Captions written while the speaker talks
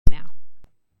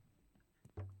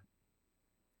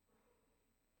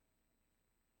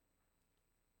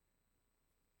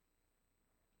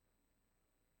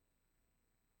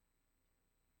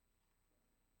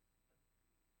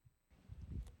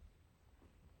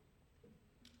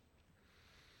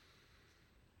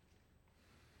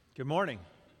Good morning.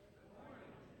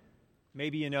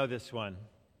 Maybe you know this one.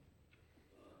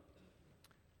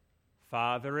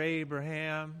 Father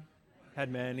Abraham had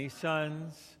many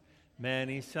sons.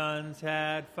 Many sons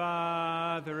had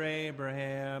Father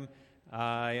Abraham.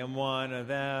 I am one of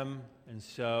them, and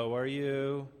so are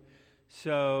you.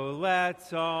 So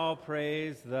let's all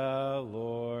praise the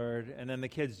Lord. And then the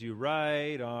kids do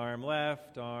right arm,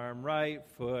 right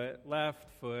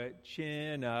foot,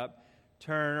 chin up,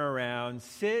 turn around,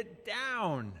 sit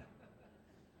down.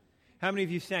 How many of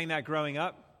you sang that growing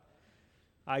up?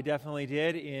 I definitely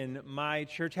did in my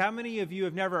church. How many of you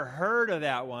have never heard of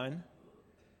that one?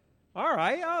 All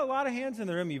right, a lot of hands in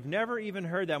the room. You've never even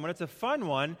heard that one. It's a fun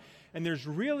one, and there's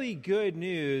really good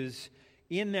news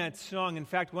in that song. In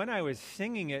fact, when I was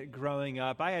singing it growing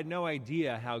up, I had no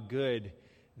idea how good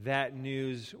that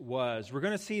news was. We're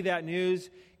going to see that news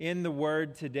in the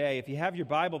Word today. If you have your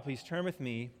Bible, please turn with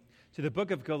me to the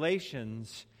book of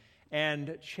Galatians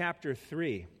and chapter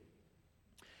 3.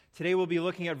 Today we'll be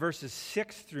looking at verses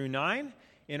 6 through 9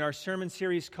 in our sermon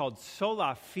series called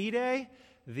Sola Fide,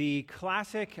 the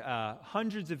classic,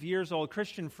 hundreds of years old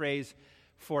Christian phrase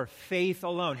for faith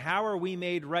alone. How are we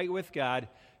made right with God?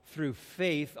 Through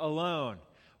faith alone.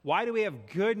 Why do we have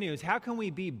good news? How can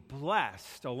we be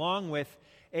blessed along with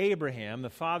Abraham, the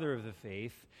father of the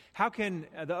faith? How can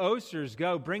the Osters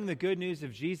go bring the good news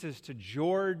of Jesus to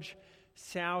George,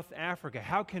 South Africa?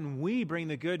 How can we bring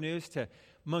the good news to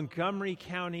Montgomery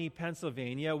County,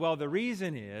 Pennsylvania? Well, the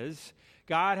reason is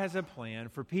God has a plan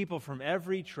for people from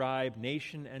every tribe,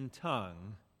 nation, and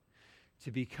tongue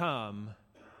to become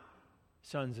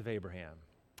sons of Abraham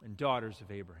and daughters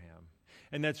of Abraham.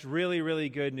 And that's really, really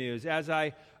good news. As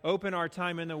I open our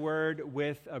time in the Word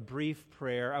with a brief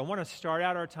prayer, I want to start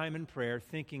out our time in prayer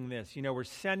thinking this. You know, we're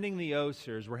sending the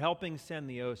Osters, we're helping send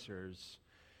the Osters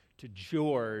to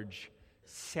George,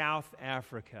 South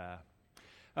Africa.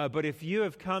 But if you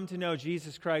have come to know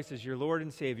Jesus Christ as your Lord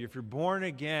and Savior, if you're born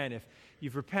again, if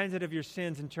you've repented of your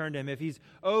sins and turned to Him, if He's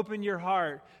opened your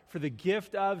heart for the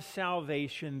gift of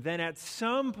salvation, then at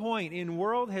some point in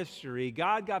world history,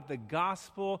 God got the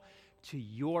gospel to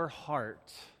your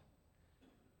heart.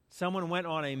 Someone went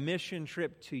on a mission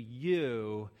trip to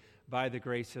you by the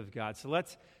grace of God. So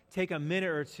let's take a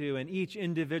minute or two and each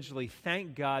individually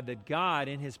thank God that God,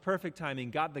 in His perfect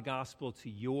timing, got the gospel to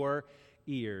your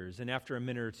ears. And after a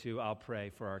minute or two, I'll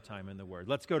pray for our time in the Word.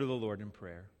 Let's go to the Lord in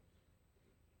prayer.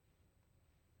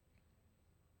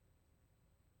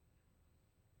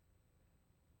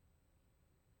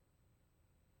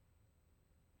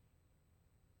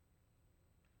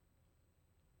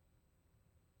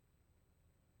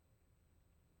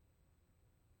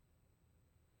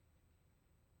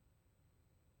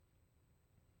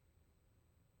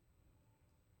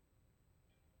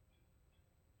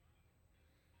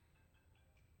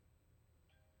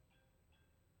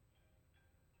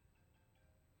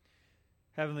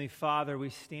 Heavenly Father, we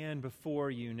stand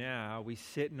before you now. We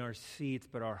sit in our seats,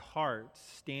 but our hearts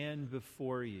stand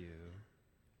before you.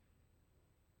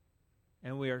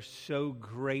 And we are so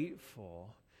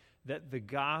grateful that the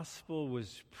gospel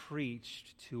was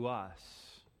preached to us,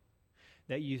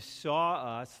 that you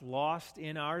saw us lost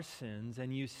in our sins,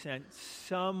 and you sent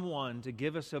someone to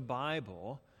give us a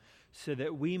Bible so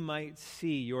that we might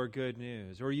see your good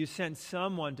news. Or you sent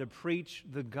someone to preach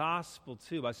the gospel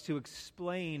to us, to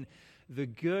explain the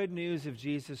good news of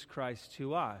Jesus Christ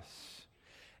to us.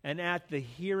 And at the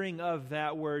hearing of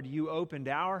that word, you opened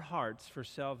our hearts for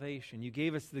salvation. You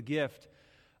gave us the gift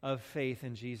of faith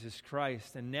in Jesus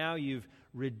Christ. And now you've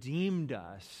redeemed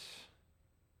us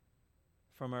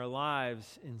from our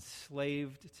lives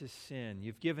enslaved to sin.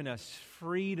 You've given us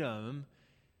freedom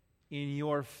in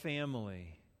your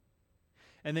family.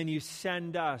 And then you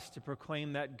send us to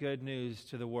proclaim that good news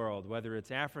to the world, whether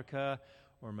it's Africa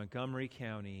or Montgomery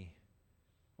County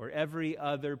or every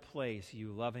other place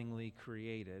you lovingly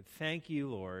created. Thank you,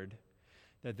 Lord,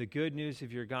 that the good news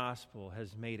of your gospel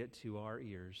has made it to our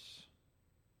ears.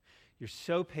 You're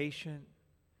so patient.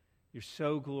 You're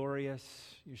so glorious.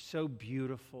 You're so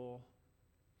beautiful.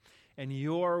 And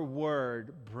your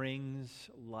word brings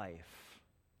life.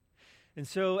 And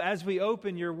so as we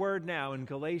open your word now in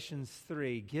Galatians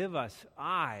 3, give us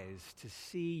eyes to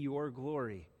see your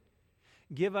glory.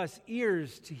 Give us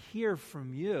ears to hear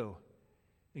from you.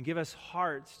 And give us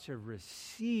hearts to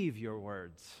receive your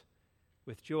words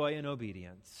with joy and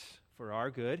obedience for our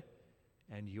good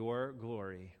and your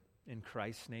glory. In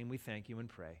Christ's name we thank you and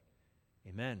pray.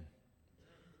 Amen.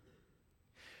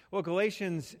 Well,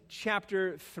 Galatians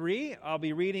chapter 3, I'll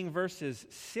be reading verses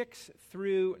 6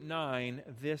 through 9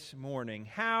 this morning.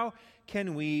 How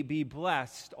can we be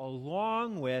blessed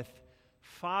along with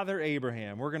Father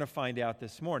Abraham? We're going to find out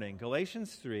this morning.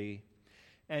 Galatians 3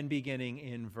 and beginning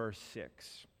in verse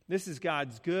 6. This is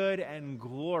God's good and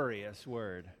glorious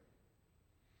word.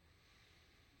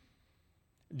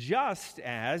 Just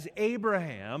as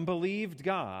Abraham believed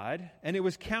God, and it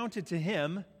was counted to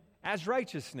him as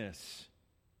righteousness.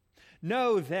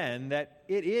 Know then that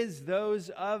it is those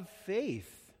of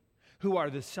faith who are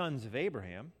the sons of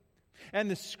Abraham. And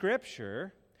the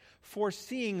Scripture,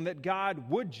 foreseeing that God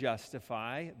would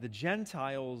justify the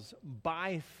Gentiles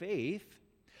by faith,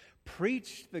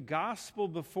 preached the gospel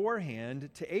beforehand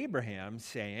to Abraham,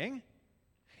 saying,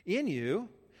 "In you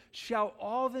shall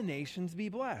all the nations be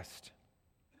blessed."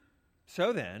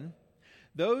 So then,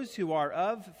 those who are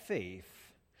of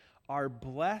faith are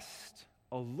blessed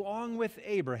along with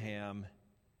Abraham,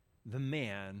 the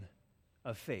man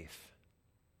of faith.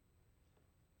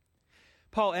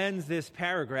 Paul ends this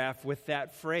paragraph with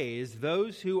that phrase,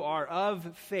 those who are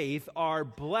of faith are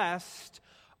blessed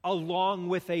along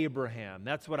with Abraham.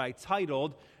 That's what I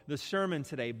titled the sermon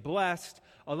today, Blessed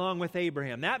along with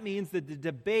Abraham. That means that the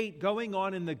debate going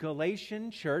on in the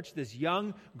Galatian church, this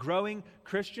young, growing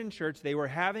Christian church, they were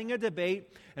having a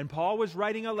debate, and Paul was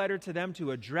writing a letter to them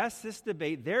to address this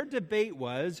debate. Their debate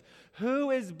was, who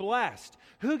is blessed?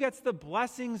 Who gets the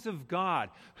blessings of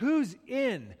God? Who's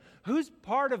in? Who's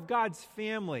part of God's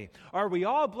family? Are we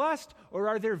all blessed, or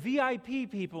are there VIP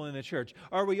people in the church?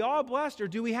 Are we all blessed, or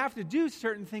do we have to do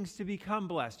certain things to become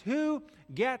blessed? Who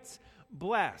gets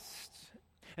blessed?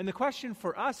 And the question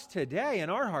for us today in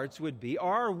our hearts would be,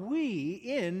 are we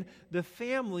in the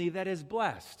family that is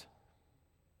blessed?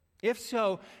 If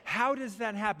so, how does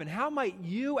that happen? How might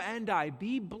you and I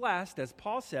be blessed, as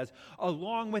Paul says,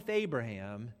 along with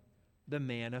Abraham, the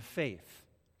man of faith?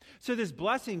 So this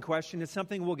blessing question is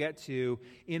something we'll get to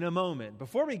in a moment.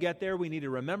 Before we get there, we need to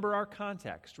remember our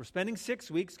context. We're spending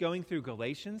 6 weeks going through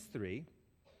Galatians 3.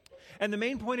 And the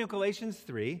main point of Galatians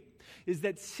 3 is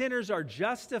that sinners are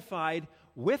justified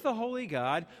with a holy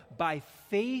God by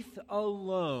faith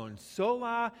alone.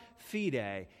 Sola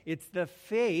fide. It's the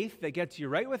faith that gets you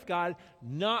right with God,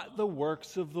 not the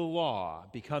works of the law,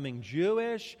 becoming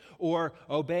Jewish or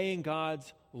obeying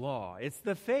God's law. It's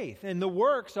the faith. And the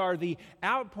works are the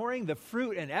outpouring, the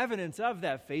fruit and evidence of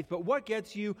that faith. But what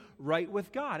gets you right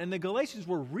with God? And the Galatians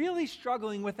were really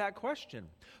struggling with that question.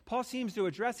 Paul seems to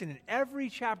address it in every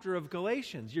chapter of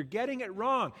Galatians. You're getting it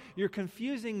wrong. You're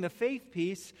confusing the faith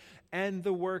piece and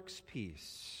the works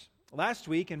piece. Last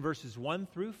week in verses 1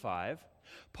 through 5,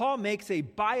 Paul makes a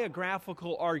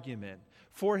biographical argument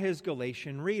for his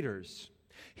Galatian readers.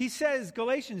 He says,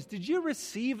 Galatians, did you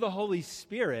receive the Holy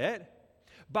Spirit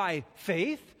by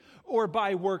faith or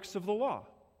by works of the law?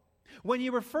 When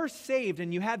you were first saved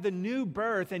and you had the new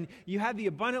birth and you had the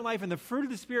abundant life and the fruit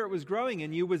of the Spirit was growing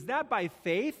in you, was that by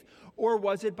faith or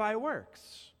was it by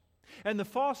works? And the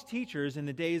false teachers in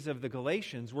the days of the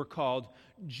Galatians were called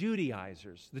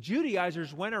Judaizers. The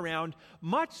Judaizers went around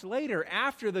much later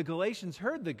after the Galatians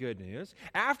heard the good news,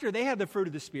 after they had the fruit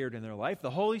of the Spirit in their life, the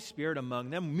Holy Spirit among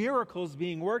them, miracles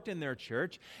being worked in their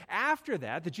church. After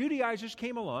that, the Judaizers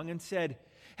came along and said,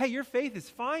 hey, your faith is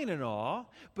fine and all,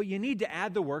 but you need to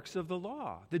add the works of the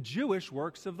law, the Jewish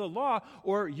works of the law,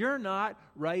 or you're not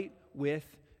right with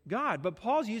God. But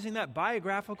Paul's using that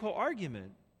biographical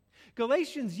argument.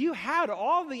 Galatians, you had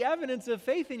all the evidence of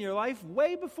faith in your life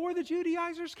way before the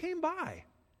Judaizers came by.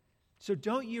 So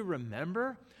don't you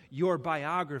remember your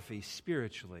biography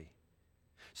spiritually?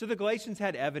 So the Galatians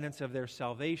had evidence of their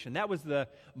salvation. That was the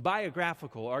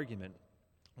biographical argument.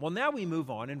 Well, now we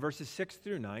move on in verses 6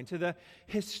 through 9 to the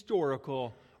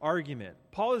historical argument.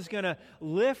 Paul is going to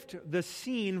lift the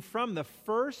scene from the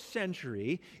first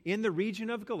century in the region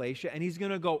of Galatia, and he's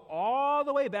going to go all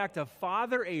the way back to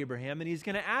Father Abraham, and he's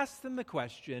going to ask them the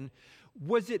question,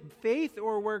 was it faith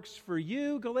or works for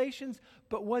you, Galatians?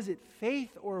 But was it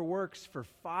faith or works for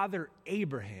Father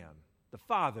Abraham, the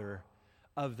father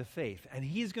of the faith? And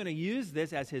he's going to use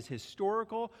this as his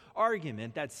historical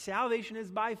argument that salvation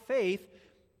is by faith,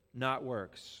 not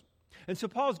works. And so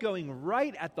Paul's going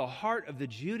right at the heart of the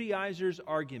Judaizers'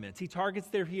 arguments. He targets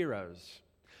their heroes.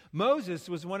 Moses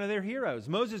was one of their heroes.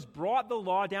 Moses brought the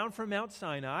law down from Mount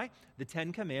Sinai, the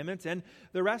 10 Commandments, and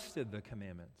the rest of the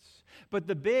commandments. But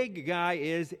the big guy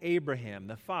is Abraham,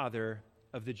 the father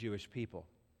of the Jewish people.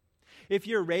 If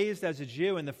you're raised as a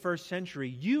Jew in the first century,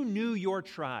 you knew your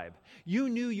tribe. You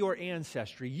knew your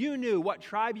ancestry. You knew what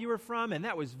tribe you were from, and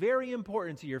that was very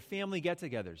important to your family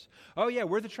get-togethers. Oh yeah,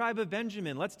 we're the tribe of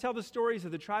Benjamin. Let's tell the stories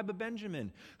of the tribe of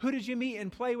Benjamin. Who did you meet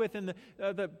and play with in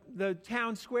the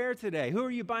town square today? Who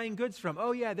are you buying goods from?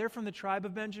 Oh yeah, they're from the tribe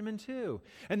of Benjamin too.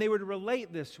 And they would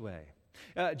relate this way.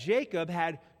 Jacob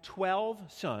had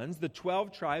 12 sons, the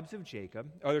 12 tribes of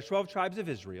Jacob, or the 12 tribes of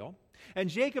Israel. And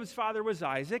Jacob's father was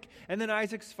Isaac, and then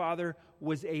Isaac's father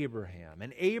was Abraham.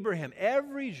 And Abraham,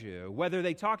 every Jew, whether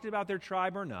they talked about their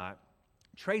tribe or not,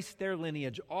 traced their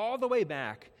lineage all the way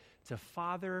back to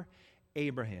Father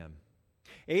Abraham.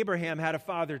 Abraham had a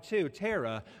father too,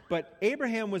 Terah, but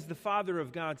Abraham was the father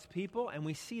of God's people, and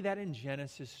we see that in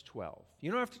Genesis 12.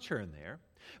 You don't have to turn there,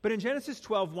 but in Genesis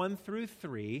 12, 1 through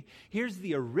 3, here's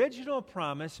the original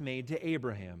promise made to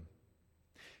Abraham.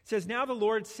 It says, "Now the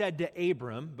Lord said to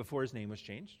Abram," before his name was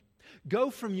changed, "Go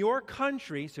from your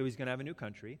country," so he's going to have a new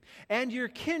country, "and your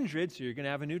kindred," so you're going to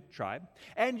have a new tribe,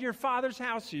 "and your father's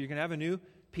house," so you're going to have a new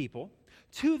people,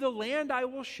 "to the land I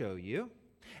will show you,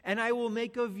 and I will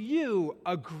make of you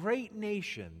a great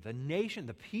nation."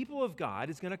 The people of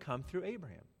God is going to come through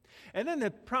Abraham. And then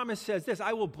the promise says this,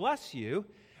 "I will bless you,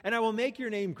 and I will make your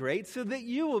name great so that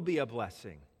you will be a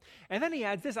blessing." And then he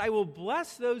adds this, "I will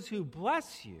bless those who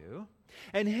bless you,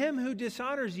 and him who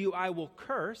dishonors you I will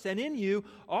curse, and in you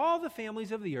all the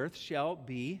families of the earth shall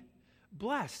be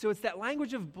blessed." So it's that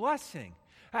language of blessing.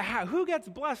 Who gets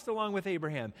blessed along with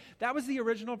Abraham? That was the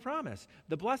original promise.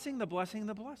 The blessing, the blessing,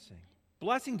 the blessing.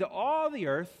 Blessing to all the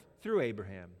earth through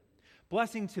Abraham.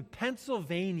 Blessing to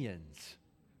Pennsylvanians.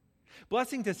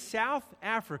 Blessing to South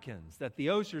Africans that the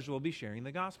Osers will be sharing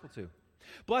the gospel to.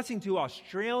 Blessing to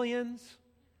Australians.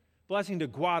 Blessing to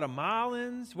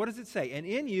Guatemalans. What does it say? "And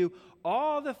in you,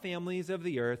 all the families of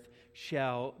the earth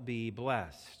shall be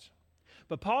blessed."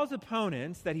 But Paul's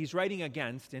opponents that he's writing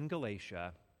against in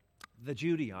Galatia, the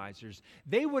Judaizers,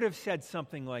 they would have said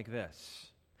something like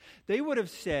this. They would have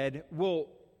said, well,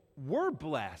 we're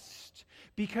blessed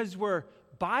because we're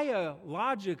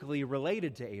biologically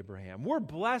related to Abraham. We're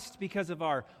blessed because of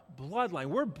our bloodline.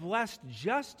 We're blessed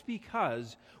just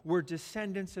because we're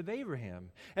descendants of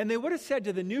Abraham. And they would have said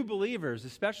to the new believers,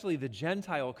 especially the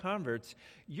Gentile converts,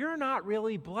 you're not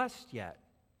really blessed yet.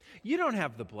 You don't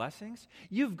have the blessings.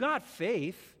 You've got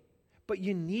faith, but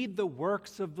you need the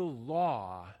works of the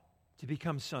law to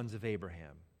become sons of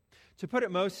Abraham. To put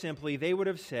it most simply, they would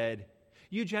have said,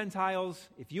 you Gentiles,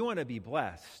 if you want to be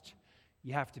blessed,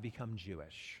 you have to become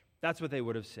Jewish. That's what they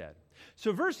would have said.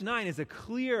 So verse 9 is a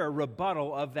clear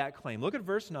rebuttal of that claim. Look at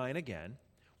verse 9 again.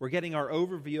 We're getting our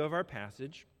overview of our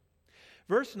passage.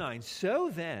 Verse 9,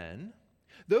 "So then,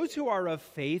 those who are of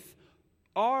faith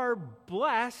are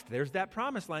blessed," there's that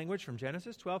promise language from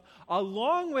Genesis 12,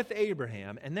 "along with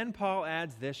Abraham." And then Paul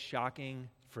adds this shocking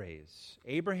phrase.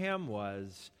 Abraham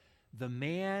was the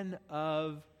man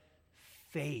of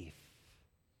faith.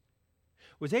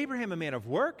 Was Abraham a man of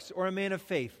works or a man of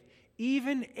faith?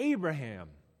 Even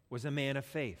Abraham was a man of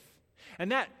faith.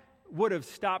 And that would have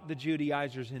stopped the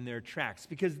Judaizers in their tracks,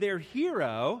 because their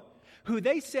hero, who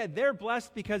they said they're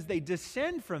blessed because they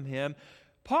descend from him,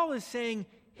 Paul is saying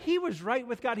he was right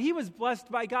with God. He was blessed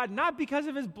by God, not because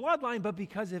of his bloodline, but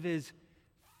because of his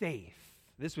faith.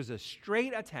 This was a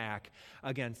straight attack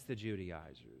against the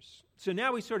Judaizers. So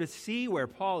now we sort of see where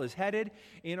Paul is headed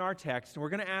in our text, and we're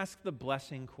going to ask the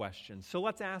blessing question. So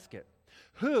let's ask it.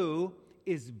 Who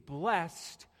is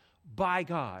blessed by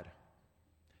God?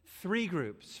 Three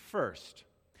groups. First,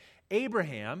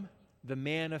 Abraham, the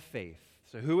man of faith.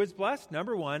 So who is blessed?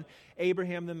 Number one,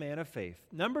 Abraham, the man of faith.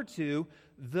 Number two,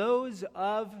 those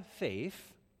of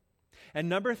faith. And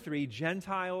number three,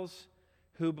 Gentiles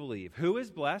who believe. Who is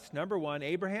blessed? Number one,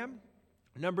 Abraham.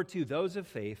 Number two, those of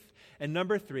faith. And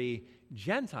number three,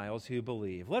 Gentiles who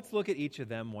believe. Let's look at each of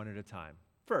them one at a time.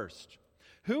 First,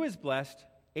 who is blessed?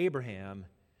 Abraham,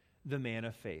 the man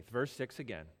of faith. Verse 6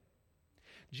 again.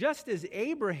 "Just as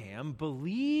Abraham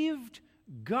believed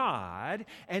God,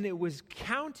 and it was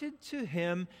counted to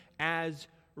him as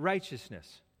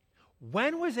righteousness."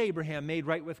 When was Abraham made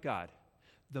right with God?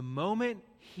 The moment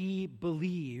he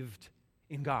believed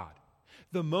in God.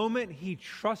 The moment he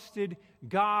trusted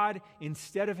God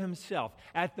instead of himself.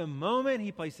 At the moment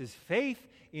he placed his faith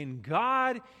in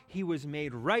God, he was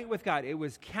made right with God. It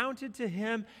was counted to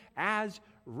him as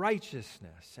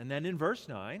righteousness. And then in verse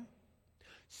 9,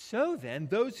 "So then,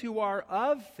 those who are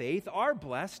of faith are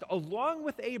blessed along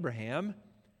with Abraham,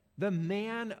 the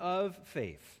man of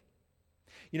faith."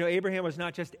 You know, Abraham was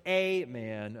not just a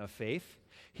man of faith.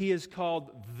 He is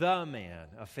called the man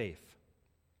of faith.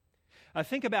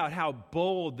 Think about how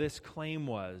bold this claim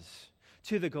was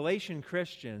to the Galatian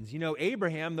Christians. You know,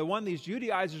 Abraham, the one these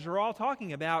Judaizers are all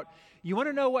talking about, you want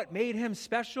to know what made him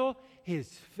special?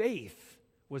 His faith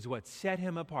was what set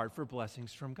him apart for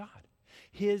blessings from God.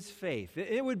 His faith.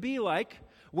 It would be like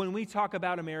when we talk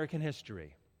about American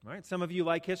history, right? Some of you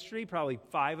like history, probably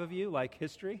 5 of you like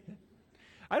history.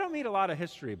 I don't meet a lot of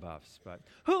history buffs, but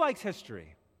who likes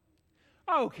history?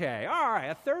 Okay, all right,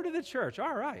 a third of the church,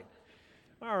 all right.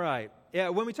 All right. Yeah,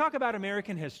 when we talk about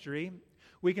American history,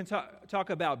 we can talk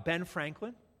about Ben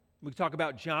Franklin, we can talk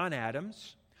about John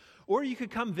Adams, or you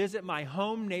could come visit my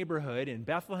home neighborhood in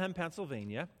Bethlehem,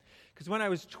 Pennsylvania, because when I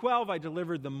was 12, I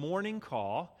delivered the morning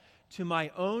call to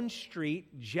my own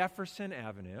street, Jefferson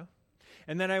Avenue.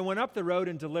 And then I went up the road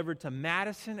and delivered to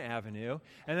Madison Avenue.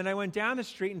 And then I went down the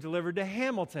street and delivered to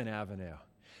Hamilton Avenue.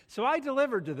 So I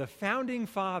delivered to the founding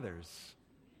fathers.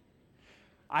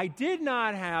 I did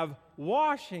not have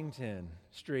Washington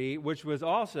Street, which was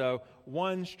also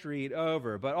one street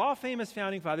over. But all famous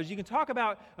founding fathers, you can talk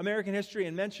about American history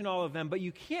and mention all of them, but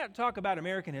you can't talk about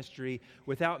American history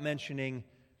without mentioning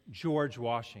George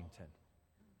Washington.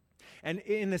 And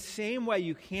in the same way,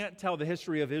 you can't tell the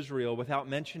history of Israel without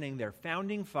mentioning their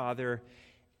founding father,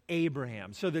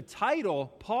 Abraham. So the title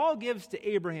Paul gives to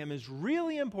Abraham is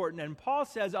really important. And Paul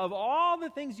says, of all the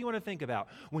things you want to think about,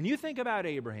 when you think about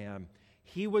Abraham,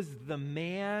 he was the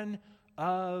man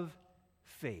of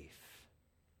faith.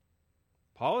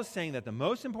 Paul is saying that the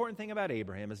most important thing about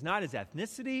Abraham is not his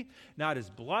ethnicity, not his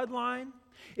bloodline.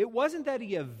 It wasn't that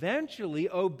he eventually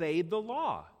obeyed the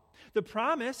law. The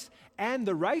promise and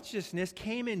the righteousness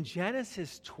came in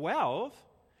Genesis 12,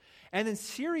 and then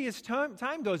serious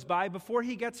time goes by before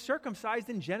he gets circumcised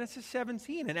in Genesis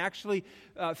 17 and actually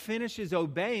finishes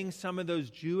obeying some of those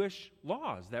Jewish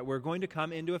laws that were going to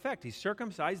come into effect. He's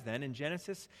circumcised then in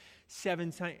Genesis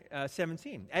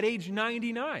 17 at age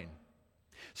 99.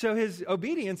 So his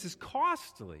obedience is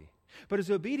costly, but his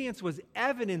obedience was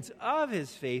evidence of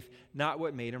his faith, not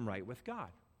what made him right with God.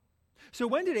 So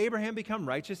when did Abraham become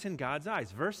righteous in God's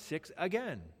eyes? Verse 6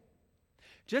 again.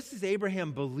 Just as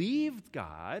Abraham believed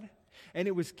God, and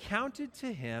it was counted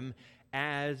to him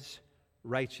as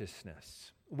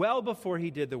righteousness, well before he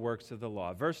did the works of the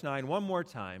law. Verse 9, one more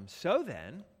time. So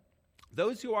then,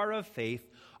 those who are of faith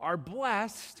are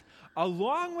blessed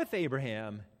along with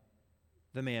Abraham,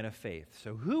 the man of faith.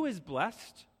 So who is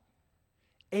blessed?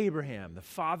 Abraham, the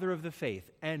father of the faith.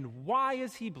 And why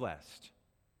is he blessed?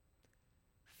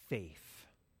 Faith.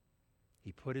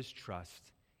 He put his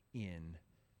trust in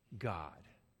God.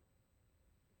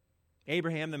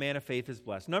 Abraham, the man of faith, is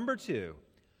blessed. Number two,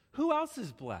 who else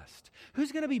is blessed?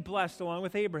 Who's going to be blessed along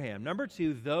with Abraham? Number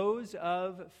two, those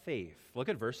of faith. Look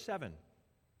at verse 7.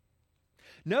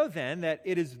 Know then that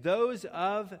it is those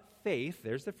of faith,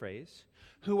 there's the phrase,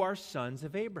 who are sons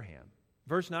of Abraham.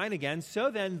 Verse 9 again, so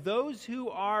then those who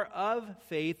are of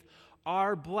faith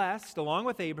are blessed along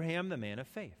with Abraham, the man of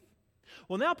faith.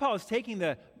 Well, now Paul is taking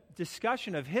the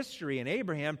discussion of history and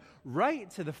Abraham right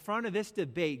to the front of this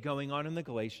debate going on in the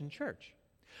Galatian church.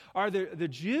 Are the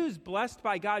Jews blessed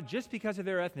by God just because of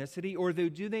their ethnicity, or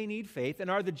do they need faith? And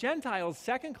are the Gentiles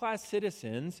second-class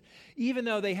citizens, even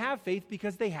though they have faith,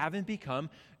 because they haven't become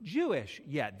Jewish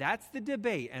yet? That's the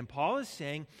debate, and Paul is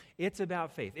saying it's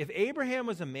about faith. If Abraham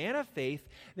was a man of faith,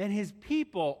 then his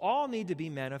people all need to be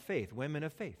men of faith, women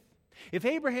of faith. If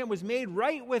Abraham was made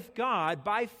right with God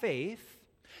by faith,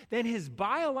 then his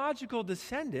biological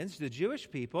descendants, the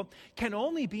Jewish people, can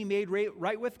only be made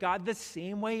right with God the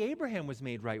same way Abraham was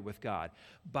made right with God,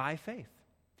 by faith.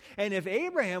 And if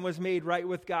Abraham was made right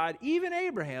with God, even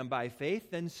Abraham by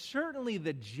faith, then certainly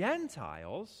the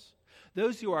Gentiles,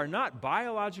 those who are not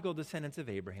biological descendants of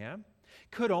Abraham,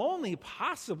 could only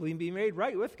possibly be made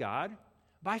right with God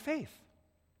by faith.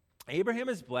 Abraham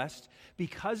is blessed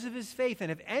because of his faith, and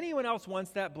if anyone else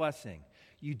wants that blessing,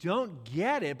 you don't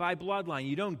get it by bloodline.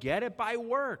 You don't get it by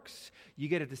works. You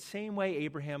get it the same way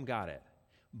Abraham got it,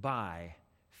 by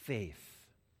faith.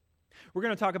 We're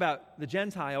going to talk about the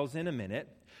Gentiles in a minute,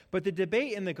 but the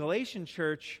debate in the Galatian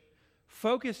church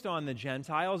focused on the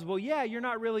Gentiles. Well, yeah, you're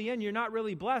not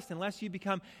really blessed unless you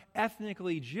become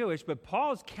ethnically Jewish. But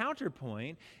Paul's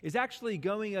counterpoint is actually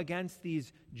going against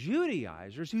these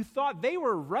Judaizers who thought they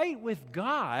were right with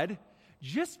God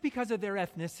just because of their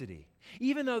ethnicity,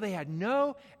 even though they had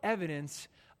no evidence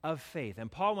of faith.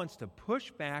 And Paul wants to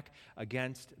push back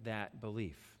against that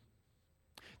belief.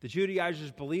 The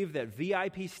Judaizers believed that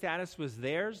VIP status was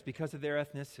theirs because of their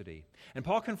ethnicity. And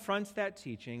Paul confronts that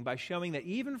teaching by showing that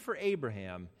even for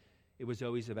Abraham, it was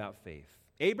always about faith.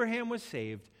 Abraham was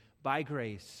saved by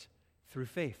grace through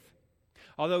faith.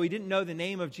 Although he didn't know the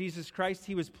name of Jesus Christ,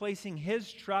 he was placing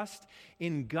his trust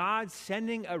in God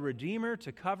sending a Redeemer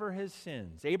to cover his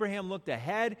sins. Abraham looked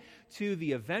ahead to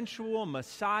the eventual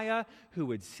Messiah who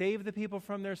would save the people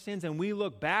from their sins, and we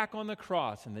look back on the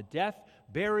cross and the death,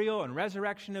 burial, and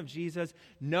resurrection of Jesus,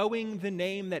 knowing the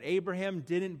name that Abraham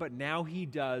didn't, but now he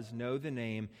does know the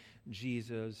name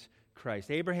Jesus Christ.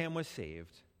 Abraham was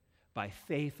saved by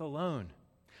faith alone,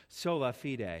 sola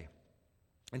fide.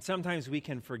 And sometimes we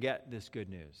can forget this good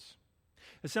news.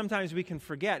 Sometimes we can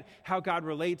forget how God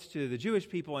relates to the Jewish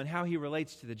people and how he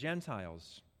relates to the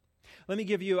Gentiles. Let me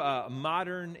give you a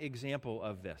modern example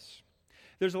of this.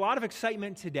 There's a lot of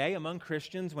excitement today among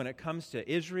Christians when it comes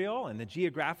to Israel and the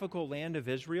geographical land of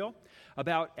Israel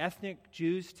about ethnic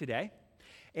Jews today.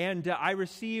 And I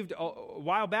received a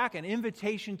while back an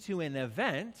invitation to an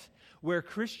event where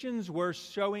Christians were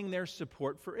showing their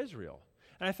support for Israel.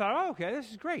 And I thought, okay, this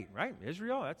is great, right?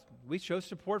 Israel, we show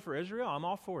support for Israel. I'm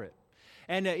all for it.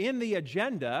 And in the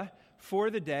agenda for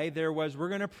the day, we're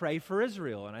going to pray for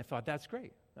Israel. And I thought, that's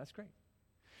great. That's great.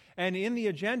 And in the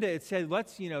agenda, it said,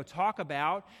 let's, talk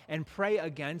about and pray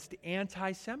against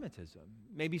anti-Semitism.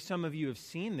 Maybe some of you have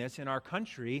seen this in our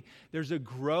country. There's a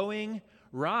growing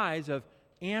rise of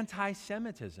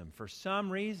anti-Semitism for some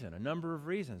reason, a number of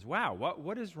reasons. Wow,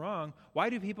 what is wrong? Why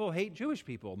do people hate Jewish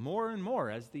people more and more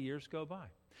as the years go by?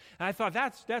 And I thought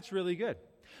that's really good.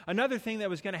 Another thing that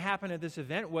was going to happen at this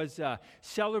event was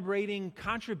celebrating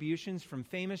contributions from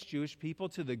famous Jewish people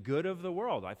to the good of the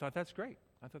world. I thought that's great.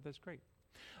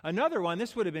 Another one,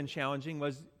 this would have been challenging,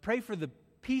 was pray for the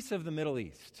peace of the Middle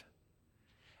East.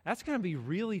 That's going to be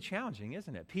really challenging,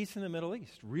 isn't it? Peace in the Middle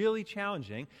East, really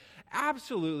challenging,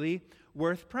 absolutely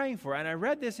worth praying for. And I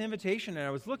read this invitation, and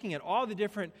I was looking at all the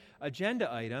different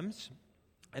agenda items,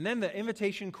 and then the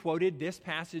invitation quoted this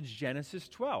passage, Genesis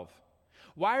 12.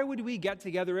 Why would we get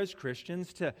together as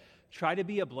Christians to try to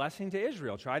be a blessing to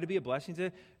Israel, try to be a blessing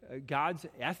to God's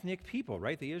ethnic people,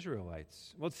 right, the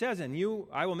Israelites? Well, it says, "And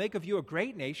I will make of you a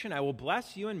great nation, I will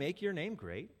bless you and make your name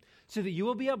great, so that you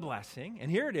will be a blessing."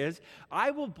 And here it is,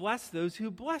 "I will bless those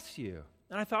who bless you."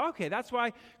 And I thought, okay, that's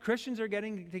why Christians are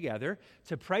getting together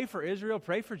to pray for Israel,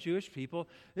 pray for Jewish people.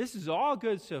 This is all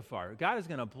good so far. God is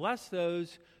going to bless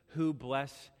those who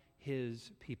bless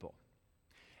his people.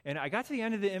 And I got to the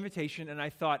end of the invitation, and I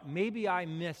thought, maybe I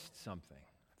missed something.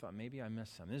 I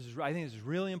think this is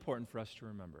really important for us to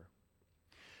remember.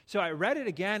 So I read it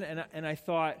again, and I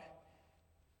thought,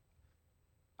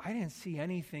 I didn't see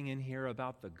anything in here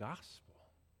about the gospel.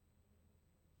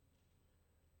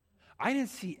 I didn't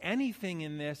see anything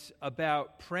in this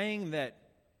about praying that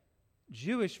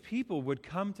Jewish people would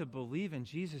come to believe in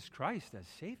Jesus Christ as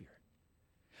Savior.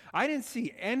 I didn't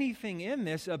see anything in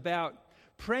this about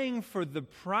praying for the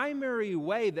primary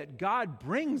way that God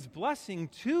brings blessing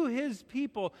to his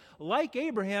people like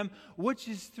Abraham, which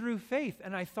is through faith.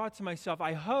 And I thought to myself,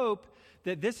 I hope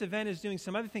that this event is doing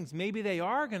some other things. Maybe they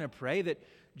are going to pray that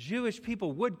Jewish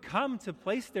people would come to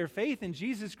place their faith in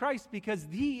Jesus Christ, because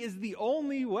he is the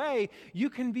only way you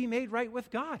can be made right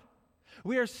with God.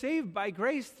 We are saved by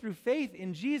grace through faith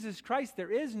in Jesus Christ.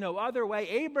 There is no other way.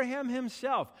 Abraham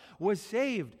himself was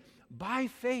saved by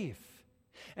faith.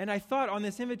 And I thought on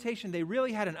this invitation, they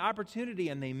really had an opportunity,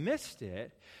 and they missed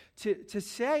it, to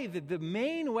say that the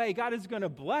main way God is going to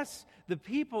bless the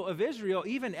people of Israel,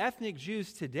 even ethnic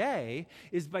Jews today,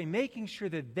 is by making sure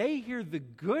that they hear the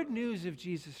good news of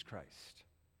Jesus Christ.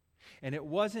 And it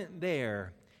wasn't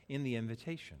there in the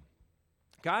invitation.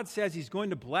 God says he's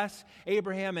going to bless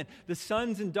Abraham and the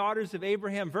sons and daughters of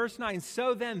Abraham. Verse 9,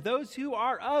 "So then those who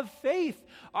are of faith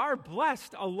are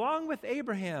blessed along with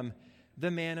Abraham,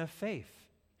 the man of faith."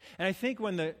 And I think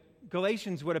when the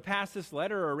Galatians would have passed this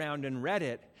letter around and read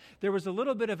it, there was a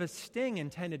little bit of a sting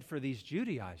intended for these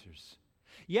Judaizers.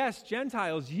 Yes,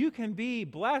 Gentiles, you can be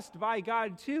blessed by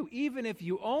God too, even if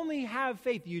you only have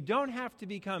faith. You don't have to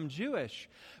become Jewish.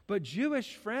 But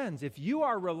Jewish friends, if you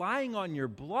are relying on your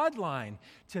bloodline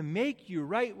to make you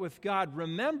right with God,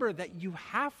 remember that you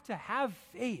have to have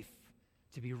faith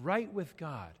to be right with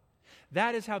God.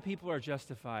 That is how people are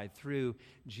justified, through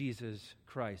Jesus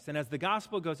Christ. And as the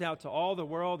gospel goes out to all the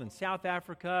world, and South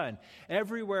Africa and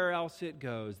everywhere else it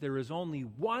goes, there is only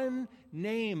one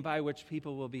name by which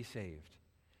people will be saved: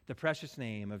 the precious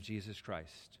name of Jesus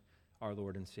Christ, our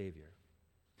Lord and Savior.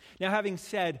 Now, having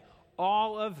said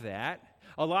all of that,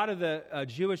 a lot of the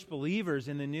Jewish believers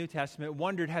in the New Testament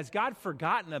wondered, has God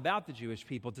forgotten about the Jewish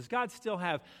people? Does God still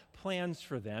have plans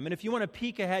for them? And if you want to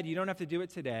peek ahead, you don't have to do it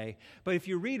today, but if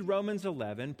you read Romans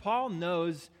 11, Paul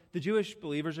knows the Jewish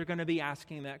believers are going to be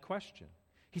asking that question.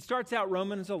 He starts out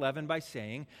Romans 11 by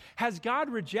saying, has God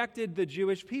rejected the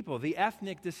Jewish people, the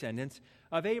ethnic descendants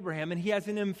of Abraham? And he has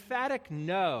an emphatic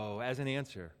no as an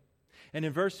answer. And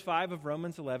in verse 5 of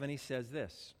Romans 11, he says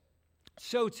this: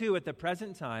 "So too, at the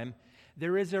present time,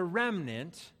 there is a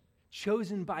remnant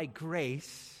chosen by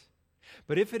grace,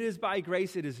 but if it is by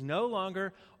grace, it is no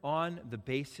longer on the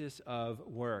basis of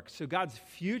works." So God's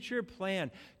future plan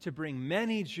to bring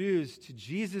many Jews to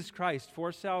Jesus Christ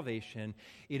for salvation,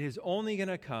 it is only going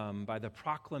to come by the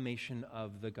proclamation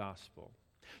of the gospel.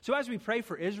 So as we pray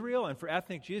for Israel and for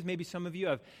ethnic Jews, maybe some of you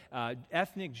have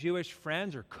ethnic Jewish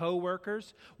friends or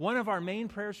co-workers, one of our main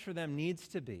prayers for them needs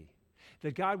to be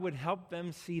that God would help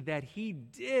them see that he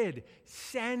did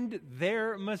send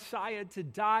their Messiah to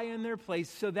die in their place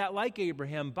so that, like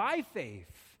Abraham, by faith,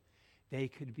 they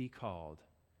could be called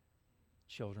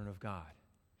children of God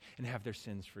and have their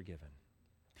sins forgiven.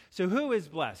 So who is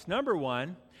blessed? Number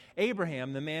one,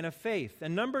 Abraham, the man of faith.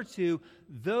 And number two,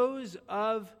 those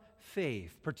of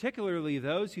faith, particularly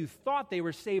those who thought they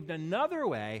were saved another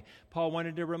way. Paul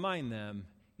wanted to remind them,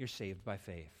 you're saved by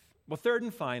faith. Well, third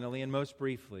and finally, and most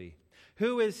briefly,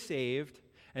 who is saved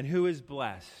and who is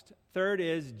blessed? Third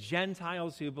is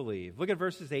Gentiles who believe. Look at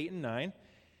verses 8 and 9.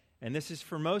 And this is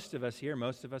for most of us here.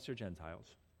 Most of us are Gentiles.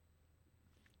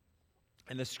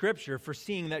 And the scripture,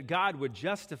 foreseeing that God would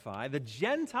justify the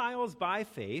Gentiles by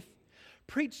faith,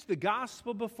 preached the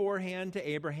gospel beforehand to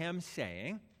Abraham,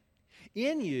 saying,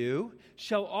 in you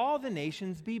shall all the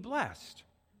nations be blessed.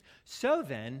 So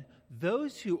then,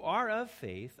 those who are of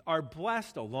faith are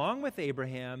blessed along with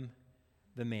Abraham,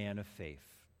 the man of faith.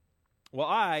 Well,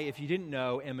 I, if you didn't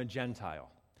know, am a Gentile.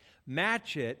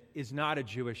 Matchett is not a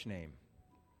Jewish name.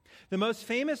 The most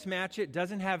famous Matchett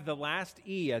doesn't have the last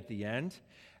E at the end.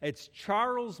 It's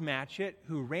Charles Matchett,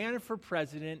 who ran for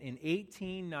president in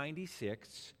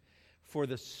 1896 for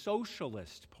the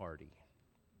Socialist Party.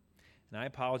 And I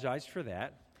apologize for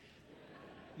that.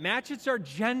 Matchetts are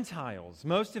Gentiles.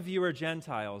 Most of you are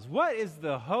Gentiles. What is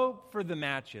the hope for the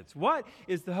Matchetts? What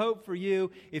is the hope for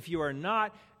you if you are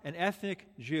not an ethnic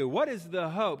Jew? What is the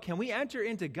hope? Can we enter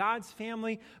into God's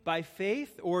family by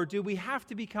faith, or do we have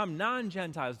to become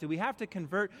non-Gentiles? Do we have to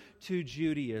convert to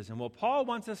Judaism? Well, Paul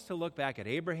wants us to look back at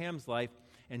Abraham's life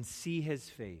and see his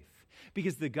faith.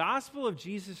 Because the gospel of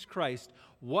Jesus Christ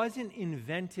wasn't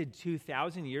invented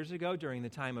 2,000 years ago during the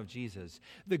time of Jesus.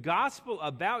 The gospel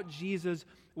about Jesus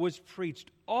was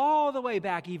preached all the way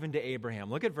back even to Abraham.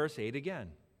 Look at verse 8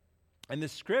 again. And the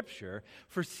scripture,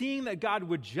 foreseeing that God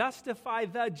would justify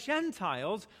the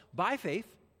Gentiles by faith,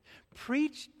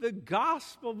 preached the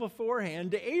gospel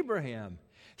beforehand to Abraham,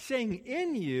 saying,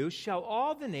 in you shall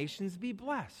all the nations be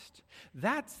blessed.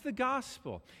 That's the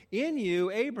gospel. In you,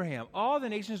 Abraham, all the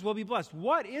nations will be blessed.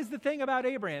 What is the thing about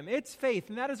Abraham? It's faith,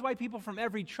 and that is why people from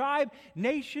every tribe,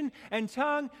 nation, and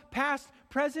tongue, past,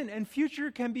 present, and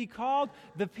future can be called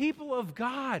the people of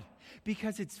God,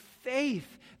 because it's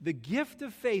faith, the gift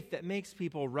of faith, that makes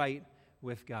people right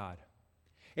with God.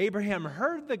 Abraham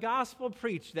heard the gospel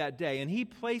preached that day, and he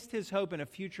placed his hope in a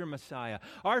future Messiah.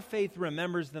 Our faith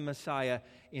remembers the Messiah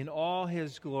in all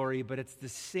his glory, but it's the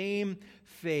same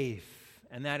faith,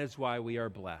 and that is why we are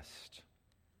blessed.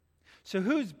 So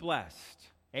who's blessed?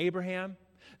 Abraham,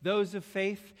 those of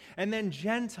faith, and then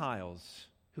Gentiles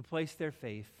who place their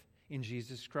faith in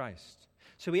Jesus Christ.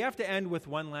 So we have to end with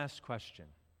one last question.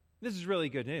 This is really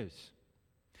good news.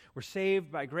 We're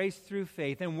saved by grace through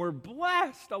faith, and we're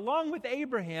blessed along with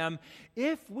Abraham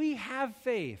if we have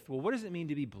faith. Well, what does it mean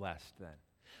to be blessed then?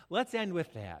 Let's end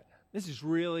with that. This is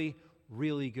really,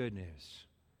 really good news.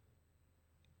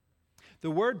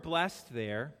 The word blessed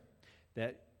there,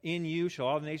 that in you shall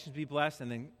all the nations be blessed,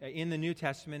 and then in the New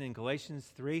Testament in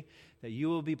Galatians 3, that you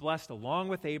will be blessed along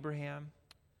with Abraham,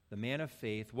 the man of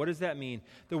faith. What does that mean?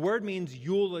 The word means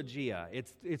eulogia.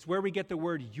 It's where we get the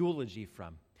word eulogy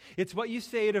from. It's what you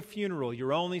say at a funeral.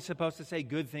 You're only supposed to say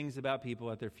good things about people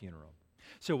at their funeral.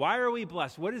 So why are we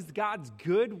blessed? What is God's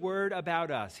good word about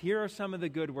us? Here are some of the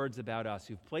good words about us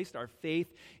who've placed our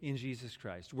faith in Jesus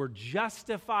Christ. We're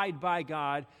justified by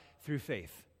God through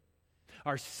faith.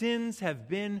 Our sins have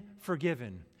been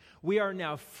forgiven. We are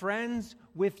now friends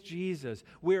with Jesus.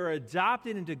 We are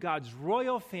adopted into God's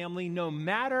royal family no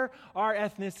matter our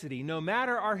ethnicity, no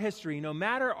matter our history, no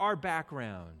matter our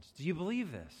background. Do you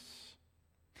believe this?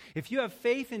 If you have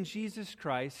faith in Jesus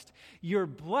Christ, you're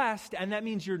blessed, and that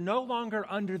means you're no longer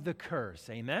under the curse.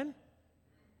 Amen?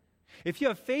 If you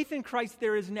have faith in Christ,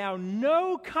 there is now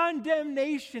no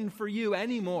condemnation for you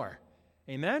anymore.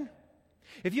 Amen?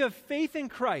 If you have faith in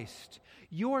Christ,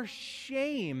 your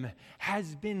shame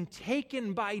has been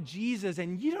taken by Jesus,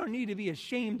 and you don't need to be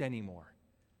ashamed anymore.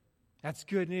 That's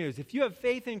good news. If you have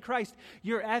faith in Christ,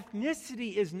 your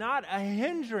ethnicity is not a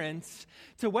hindrance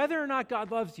to whether or not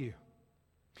God loves you.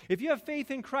 If you have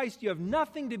faith in Christ, you have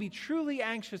nothing to be truly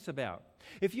anxious about.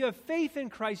 If you have faith in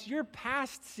Christ, your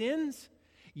past sins,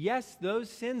 yes, those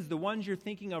sins, the ones you're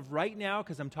thinking of right now,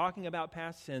 because I'm talking about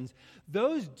past sins,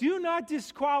 those do not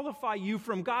disqualify you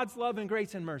from God's love and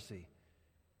grace and mercy.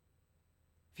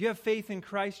 If you have faith in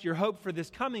Christ, your hope for this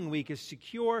coming week is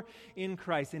secure in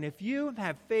Christ. And if you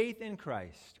have faith in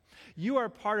Christ, you are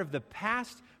part of the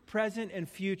past, present, and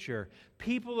future,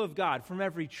 people of God from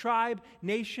every tribe,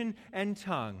 nation, and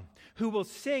tongue, who will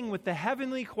sing with the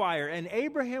heavenly choir, and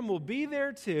Abraham will be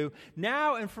there too,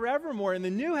 now and forevermore, in the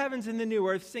new heavens and the new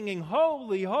earth, singing,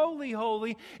 Holy, holy,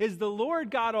 holy is the Lord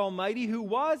God Almighty, who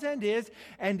was and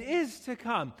is to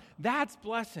come. That's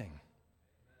blessing.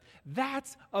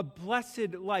 That's a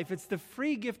blessed life. It's the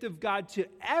free gift of God to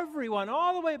everyone,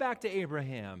 all the way back to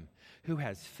Abraham, who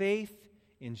has faith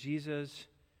in Jesus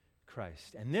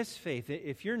Christ. And this faith,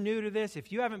 if you're new to this,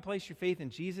 if you haven't placed your faith in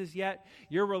Jesus yet,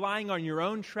 you're relying on your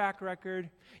own track record,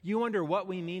 you wonder what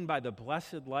we mean by the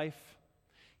blessed life.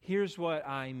 Here's what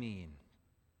I mean.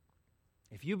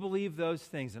 If you believe those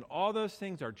things, and all those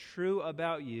things are true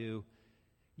about you,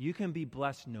 you can be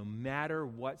blessed no matter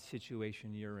what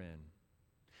situation you're in.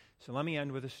 So let me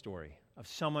end with a story of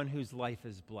someone whose life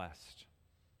is blessed.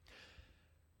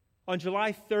 On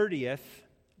July 30th,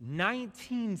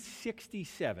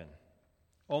 1967,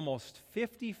 almost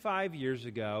 55 years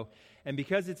ago, and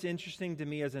because it's interesting to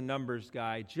me as a numbers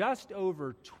guy, just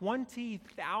over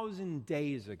 20,000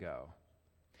 days ago,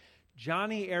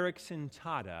 Johnny Erickson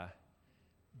Tada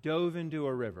dove into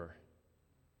a river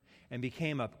and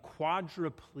became a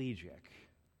quadriplegic.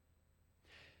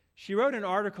 She wrote an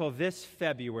article this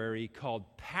February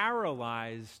called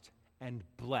Paralyzed and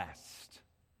Blessed.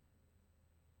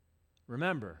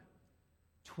 Remember,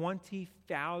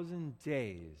 20,000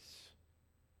 days,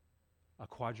 a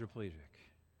quadriplegic.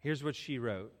 Here's what she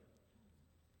wrote.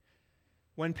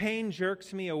 When pain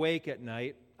jerks me awake at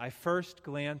night, I first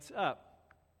glance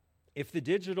up. If the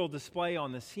digital display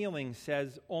on the ceiling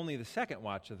says only the second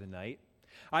watch of the night,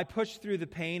 I push through the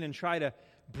pain and try to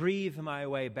breathe my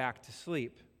way back to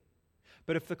sleep.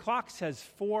 But if the clock says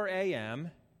 4 a.m.,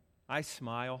 I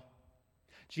smile.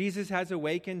 Jesus has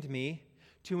awakened me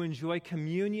to enjoy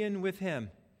communion with him,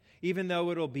 even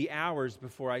though it'll be hours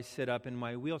before I sit up in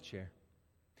my wheelchair.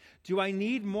 Do I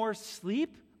need more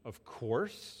sleep? Of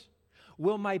course.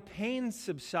 Will my pain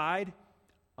subside?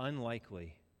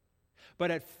 Unlikely.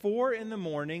 But at 4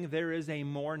 a.m, there is a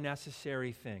more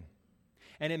necessary thing.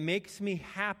 And it makes me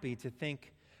happy to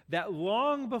think that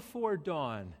long before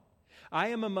dawn, I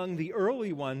am among the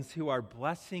early ones who are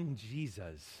blessing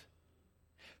Jesus,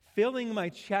 filling my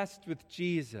chest with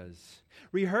Jesus,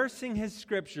 rehearsing his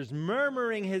scriptures,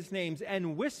 murmuring his names,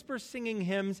 and whisper singing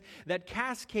hymns that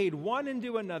cascade one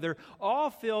into another, all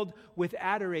filled with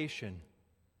adoration.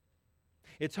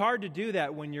 It's hard to do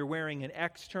that when you're wearing an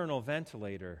external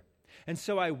ventilator. And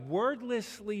so I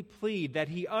wordlessly plead that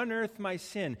he unearth my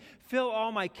sin, fill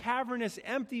all my cavernous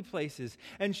empty places,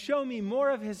 and show me more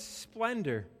of his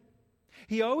splendor.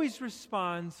 He always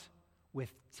responds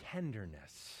with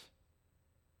tenderness.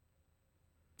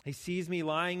 He sees me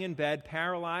lying in bed,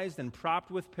 paralyzed and propped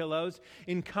with pillows,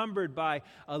 encumbered by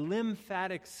a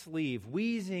lymphatic sleeve,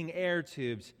 wheezing air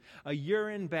tubes, a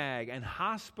urine bag, and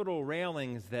hospital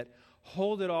railings that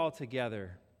hold it all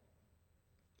together.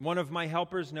 One of my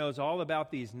helpers knows all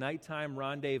about these nighttime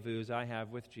rendezvous I have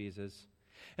with Jesus.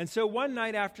 And so one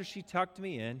night after she tucked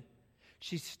me in,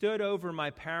 she stood over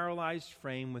my paralyzed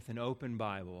frame with an open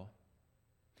Bible.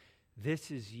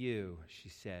 "This is you," she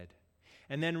said,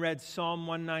 and then read Psalm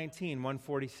 119,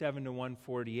 147 to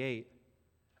 148.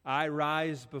 "I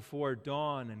rise before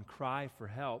dawn and cry for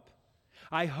help.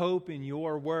 I hope in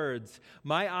your words.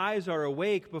 My eyes are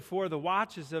awake before the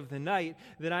watches of the night,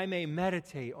 that I may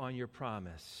meditate on your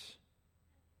promise."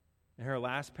 And her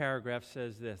last paragraph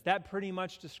says this. That pretty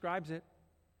much describes it.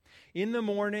 In the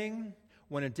morning,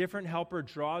 when a different helper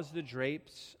draws the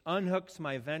drapes, unhooks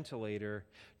my ventilator,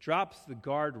 drops the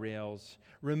guardrails,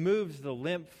 removes the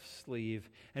lymph sleeve,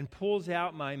 and pulls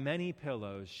out my many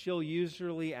pillows, she'll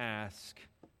usually ask,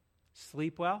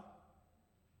 "Sleep well?"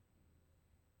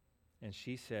 And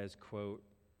she says, quote,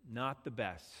 "Not the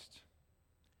best,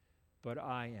 but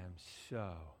I am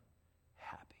so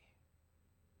happy."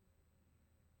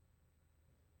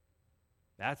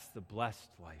 That's the blessed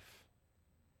life.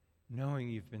 Knowing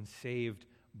you've been saved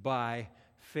by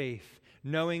faith,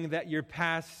 knowing that your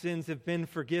past sins have been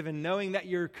forgiven, knowing that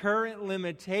your current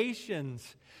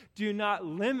limitations do not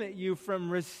limit you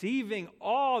from receiving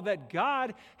all that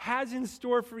God has in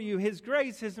store for you. His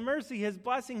grace, His mercy, His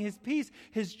blessing, His peace,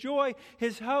 His joy,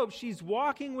 His hope. She's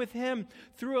walking with Him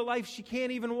through a life she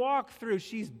can't even walk through.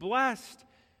 She's blessed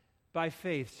by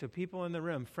faith. So people in the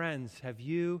room, friends, have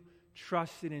you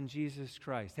trusted in Jesus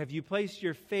Christ? Have you placed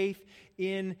your faith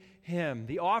in Him?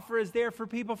 The offer is there for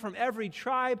people from every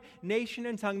tribe, nation,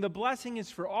 and tongue. The blessing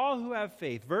is for all who have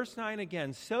faith. Verse 9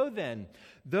 again. "So then,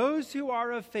 those who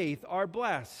are of faith are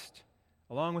blessed,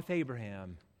 along with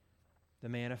Abraham, the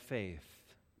man of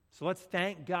faith." So let's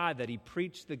thank God that he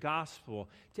preached the gospel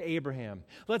to Abraham.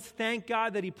 Let's thank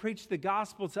God that he preached the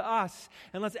gospel to us.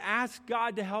 And let's ask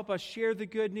God to help us share the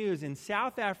good news in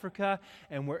South Africa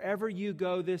and wherever you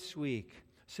go this week,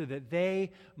 so that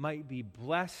they might be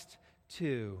blessed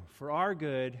too, for our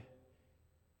good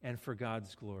and for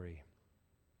God's glory.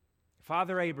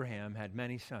 Father Abraham had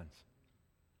many sons.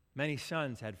 Many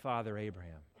sons had Father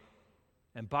Abraham.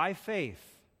 And by faith,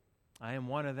 I am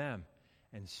one of them,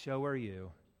 and so are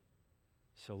you.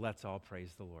 So let's all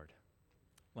praise the Lord.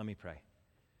 Let me pray.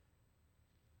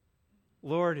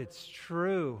 Lord, it's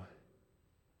true.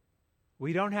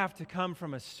 We don't have to come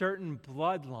from a certain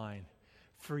bloodline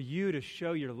for you to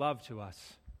show your love to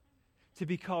us, to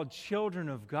be called children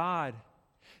of God,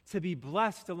 to be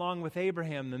blessed along with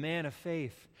Abraham, the man of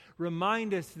faith.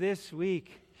 Remind us this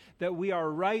week that we are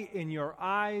right in your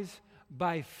eyes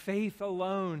by faith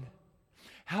alone.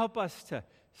 Help us to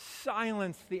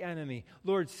silence the enemy.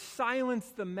 Lord, silence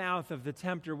the mouth of the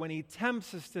tempter when he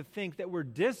tempts us to think that we're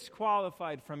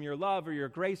disqualified from your love or your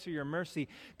grace or your mercy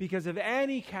because of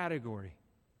any category.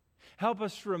 Help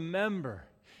us remember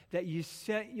that you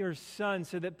sent your Son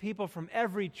so that people from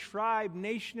every tribe,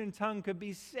 nation, and tongue could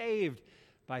be saved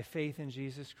by faith in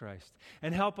Jesus Christ.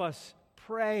 And help us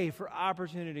pray for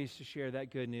opportunities to share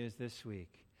that good news this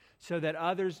week so that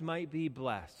others might be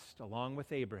blessed along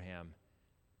with Abraham,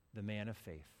 the man of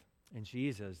faith. In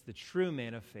Jesus, the true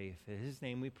man of faith, in his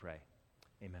name we pray.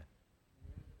 Amen.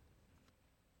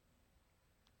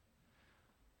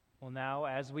 Well, now,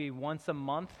 as we once a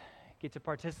month get to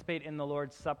participate in the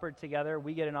Lord's Supper together,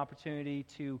 we get an opportunity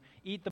to eat the